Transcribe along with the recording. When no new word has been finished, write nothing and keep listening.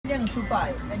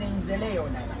engihluphayo and ngizele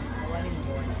yona la ngoba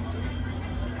ngibona.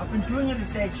 I've been doing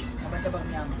research ngabantu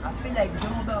abamnyama. I feel like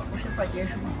njengoba uShepherd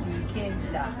yesho ukuthi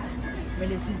ikhe la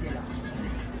kumele size la.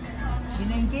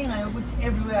 Nginenkinga yokuthi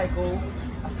everywhere I go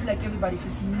I feel like everybody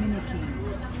is mimicking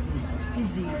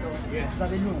izinto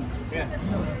zabelungu.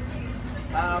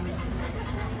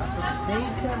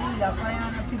 Bakery,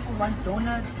 lapayana, people want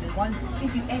donuts, they want,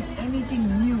 if you add anything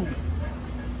new,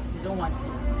 they don't want it.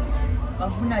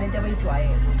 Bafuna lento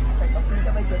abayijwayele.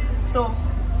 So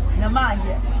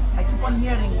namanje I keep on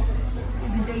hearing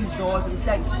izinto ezizodwa. It's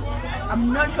like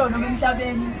I'm not sure noma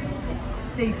emhlabeni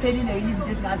seyiphelile yini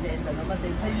izinto esingazenza noma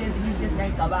seyiphelile ezinye izinto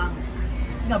esingayicabanga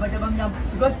singabantu abamnyama,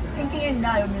 because inkinga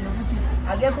enginayo mina ukuthi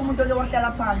akekho umuntu oke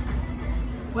wahlala phansi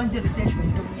wenze research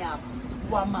ngomuntu omnyama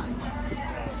kwamanje.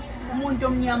 Umuntu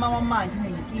omnyama wamanje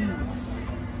unenkinga,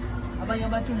 abanye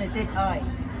bathi une-third eye,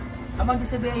 abantu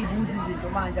sebeyayibuza izinto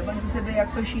manje, abantu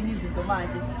sebeya-question izinto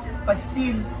manje, but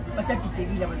still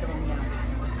basadidekile abantu abamnyama.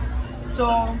 So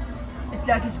it's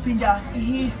like isiphinda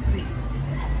i-history.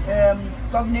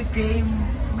 Kwakune-game,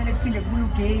 kumele kuphinde kubule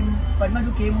game, but manje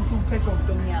ugame usuphethwe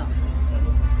umuntu omnyama.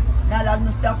 Nala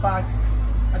kuno-Starbucks,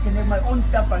 I can have my own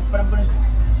Starbucks, but I'm going to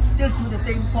still do the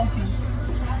same coffee,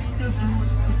 still do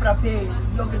the frappe,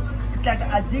 yogurt. It's like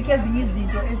azikho ezinye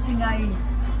izinto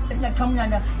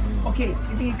esingaqhamuka okay,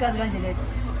 ithi ngikazi kanje leto.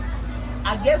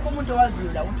 Akekho umuntu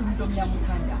owaziyo la ukuthi umuntu omnyama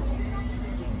uthanda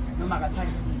noma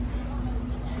akathandi.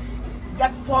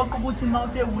 Yakuphoqa ukuthi uma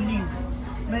usewulizi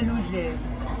kumele udle,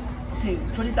 okay,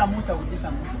 uthola isamusa udle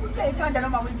isamusa. Uyayithanda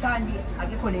noma uyithandi,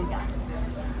 akekho lendaba.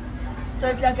 So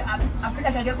it's like I feel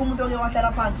like akekho umuntu oke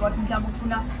wahlala phansi wathi mhlawumbe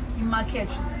ufuna i-market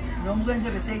noma ukwenza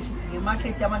research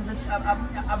nge-market yabantu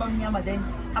abamnyama, then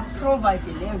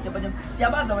aprovide leyo nto. But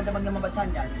siyabazi abantu abamnyama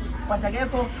abathandayo, but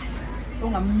akekho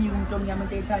ongamnika umuntu omnyama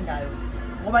into ayithandayo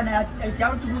ngoba naye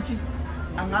ayidoubt ukuthi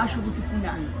angasho ukuthi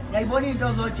ufunani. Ngiyayibona into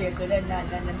ozojeqe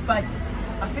nani, but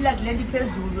I feel like lento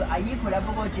iphezulu ayikho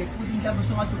lapho kojeqe ukuthi mhlawumbe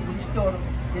usongathi uvula isitoro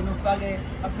then ufake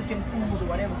African food or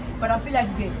whatever. But I feel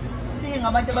like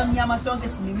singabantu abamnyama sonke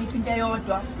simimikho into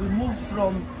eyodwa. We move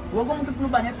from wonke umuntu ufuna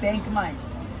uba ne-bank manje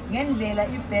ngendlela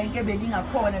i-bank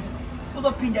ebelingakhona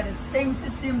uzophinda the same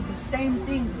systems, the same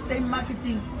things, the same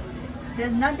marketing.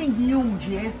 There's nothing new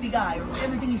nje efikayo.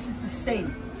 Everything is just the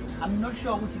same. I'm not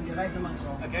sure what you're right or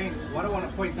wrong. Again, what I want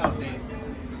to point out there,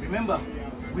 remember,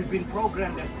 we've been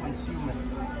programmed as consumers,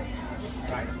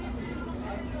 right?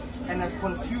 And as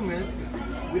consumers,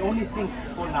 we only think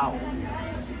for now.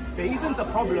 There isn't a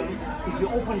problem if you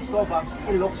open Starbucks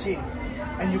in Lokshin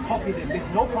and you copy them.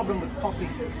 There's no problem with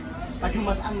copying, but you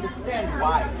must understand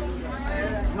why.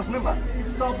 You must remember,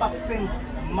 Starbucks spends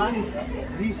months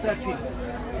researching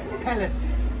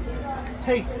palettes,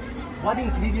 tastes, what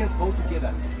ingredients go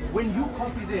together. When you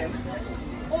copy them,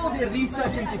 all the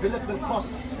research and development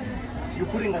costs you're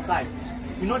putting aside.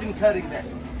 You're not incurring that.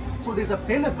 So there's a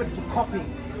benefit to copying,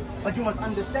 but you must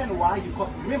understand why you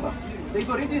copy. Remember, they've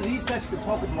already researched the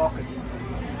target market.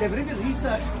 They've already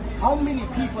researched how many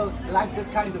people like this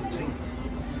kind of drink.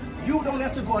 You don't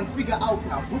have to go and figure out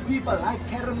now, do people like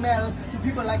caramel, do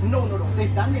people like, no,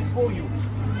 they've done it for you.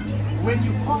 When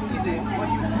you copy them, what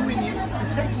you're doing is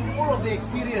you're taking all of the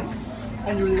experience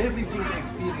and you're leveraging the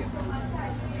experience.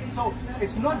 So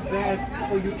it's not bad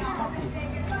for you to copy,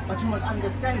 but you must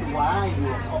understand why you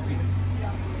are copying.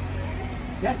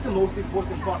 That's the most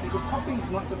important part, because copying is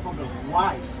not the problem.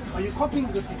 Why? Are you copying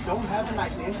because you don't have an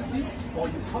identity, or are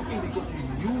you copying because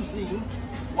you're using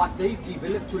what they've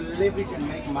developed to leverage and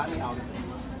make money out of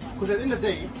it? Because at the end of the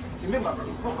day, remember,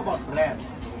 we spoke about brand.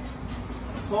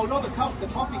 So although the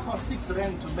coffee costs 6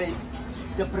 Rand to make,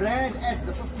 the brand adds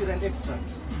the 50 Rand extra.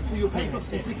 So you pay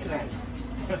 56 Rand.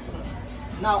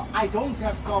 Now, I don't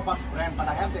have Starbucks brand, but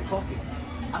I have their coffee.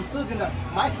 I'm still gonna,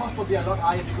 my cost will be a lot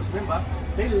higher because remember,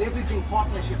 they're leveraging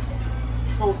partnerships.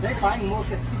 So they're buying milk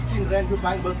at 16 Rand, you're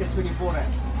buying milk at 24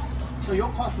 Rand. So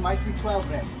your cost might be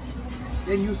 12 Rand.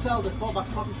 Then you sell the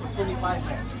Starbucks coffee for 25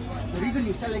 Rand. The reason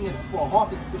you're selling it for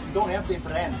half is because you don't have their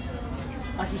brand,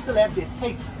 but you still have their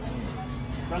taste.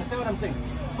 You understand what I'm saying?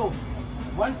 So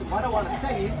what I want to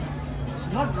say is,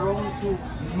 it's not wrong to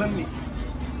mimic,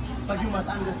 but you must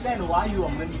understand why you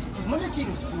are mimicking. Because mimicking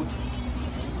is good.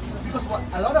 Because what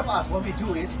a lot of us, what we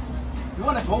do is, you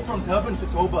want to go from Durban to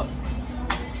Joburg.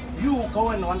 You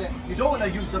go and you don't want to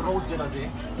use the roads that are there.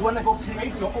 You want to go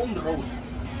create your own road.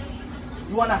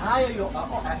 You want to hire your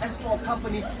asphalt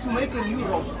company to make a new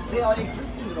road. They are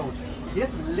existing roads.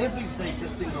 Just leverage the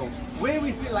existing road. Where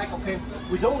we feel like, okay,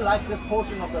 we don't like this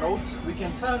portion of the road, we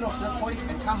can turn off this point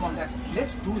and come on that.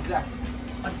 Let's do that.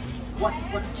 But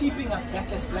what's keeping us back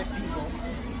as black people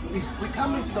is we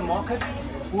come into the market,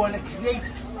 we want to create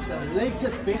the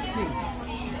latest best thing.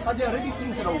 But there are already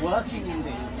things that are working in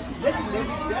there. Let's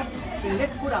leverage that, and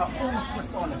let's put our own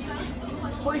twist on it.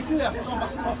 So if you have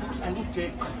Starbucks coffee and eat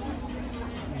Jake,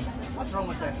 what's wrong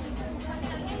with that?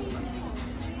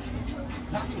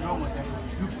 Nothing wrong with that.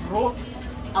 You've brought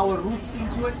our roots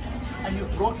into it, and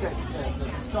you've brought the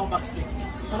Starbucks thing.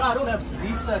 So now I don't have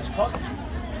research costs.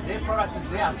 Their product is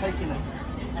there, I'm taking it.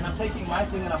 And I'm taking my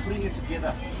thing and I'm putting it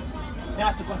together. Now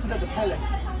I have to consider the palate.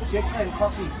 Jake and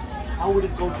coffee, how would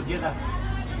it go together?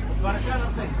 You understand what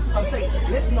I'm saying? So I'm saying,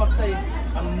 let's not say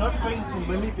I'm not going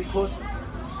to mimic because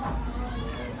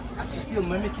I just feel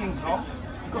mimicking is wrong.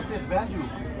 Because there's value.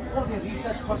 All the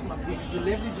research costs must be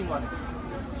leveraging on it.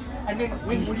 And then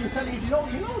when you sell it, you know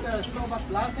the Starbucks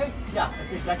latte? Yeah,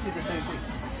 it's exactly the same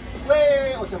thing.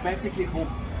 Way automatically boom.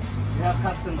 You have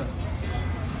customers.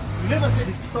 You never said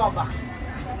it's Starbucks.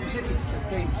 You said it's the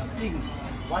same thing.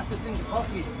 What's the thing? The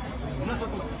coffee. You're not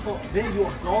talking about. So then you're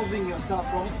absolving yourself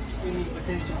from any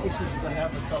potential issues you're going to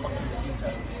have with Starbucks in the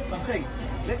future. So I'm saying,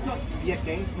 let's not be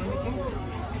against mimicking,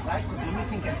 right? Because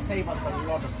mimicking can save us a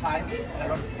lot of time.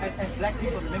 And as black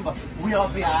people, remember, we are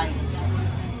behind.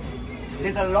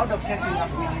 There's a lot of catching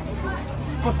up we need to do.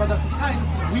 Because by the time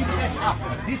we catch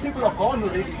up, these people are gone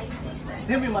already.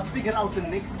 Then we must figure out the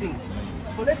next thing.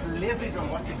 So let's leverage on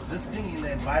what's existing in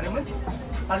the environment,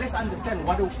 but let's understand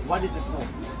what is it for,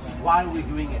 why are we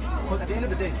doing it. Because at the end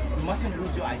of the day, you mustn't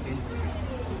lose your identity.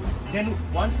 Then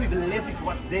once we've leveraged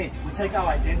what's there, we take our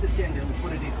identity and then we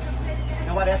put it in.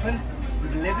 Now what happens?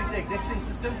 We've leveraged the existing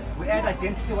system, we add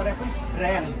identity, what happens?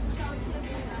 Brand.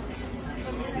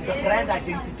 It's a brand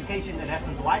identification that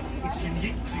happens. Why? It's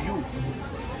unique to you.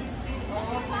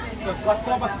 So it's got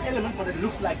Starbucks element, but it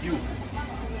looks like you.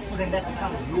 So then that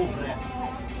becomes your brand.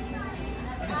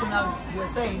 So now you're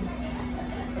saying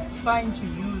it's fine to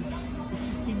use the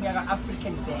system of an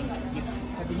African bank. Yes.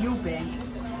 Have a new bank,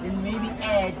 then maybe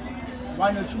add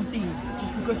one or two things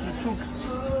just because you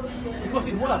took. Because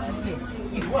it works. Yes.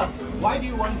 It works. Why do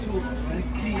you want to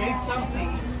recreate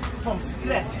something from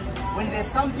scratch when there's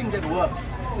something that works?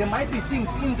 There might be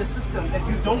things in the system that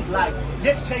you don't like.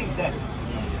 Let's change that.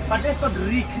 But let's not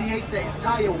recreate the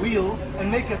entire wheel and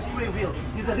make a square wheel.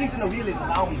 There's a reason the wheel is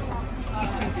round.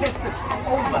 It's been tested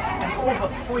over and over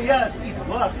for years. It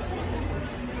works.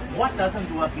 What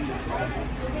doesn't work in the system?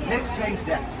 Let's change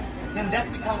that. Then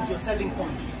that becomes your selling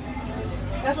point.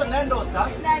 That's what Nando's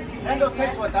does. Nando's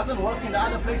takes what doesn't work in the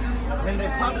other places, then they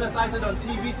publicize it on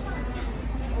TV.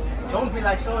 Don't be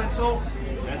like so and so.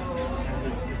 That's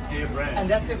their brand. And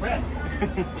that's their brand.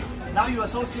 Now you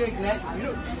associate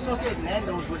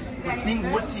Nando's with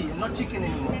being witty and not chicken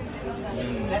anymore.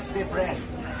 That's their brand.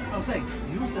 So I'm saying,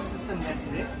 use the system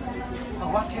that's there, but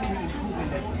what can we improve in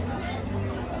that system?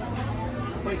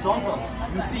 For example,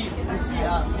 you see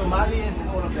Somalians and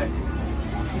all of that.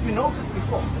 If you noticed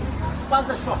before,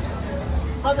 spaza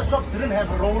shops didn't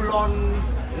have roll-on,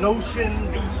 lotion.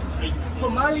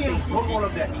 Somalians brought all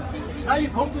of that. Now you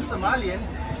go to Somalian,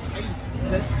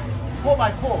 the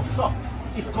 4x4 shop.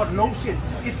 It's got lotion,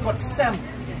 it's got Sam,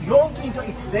 York into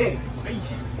it's there.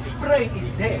 Spray is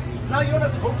there. Now you don't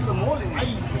have to go to the mall anymore.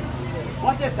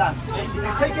 What they've done,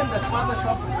 they've taken the spaza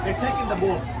shop, they've taken the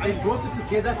mall, they brought it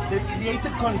together, they've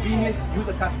created convenience, you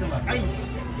the customer.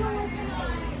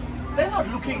 They're not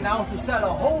looking now to sell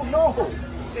a whole, no.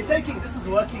 They're taking, this is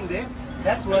working there,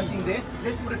 that's working there,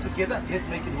 let's put it together, let's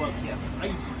make it work here.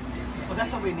 So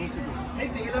that's what we need to do.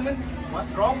 Take the elements,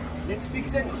 what's wrong, let's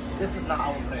fix it, this is now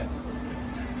our brand.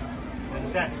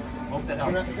 Understand? Hope that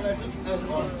helps. Can I just add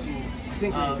on to? I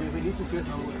think we need to just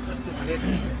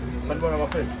let Someone of our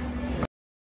friends.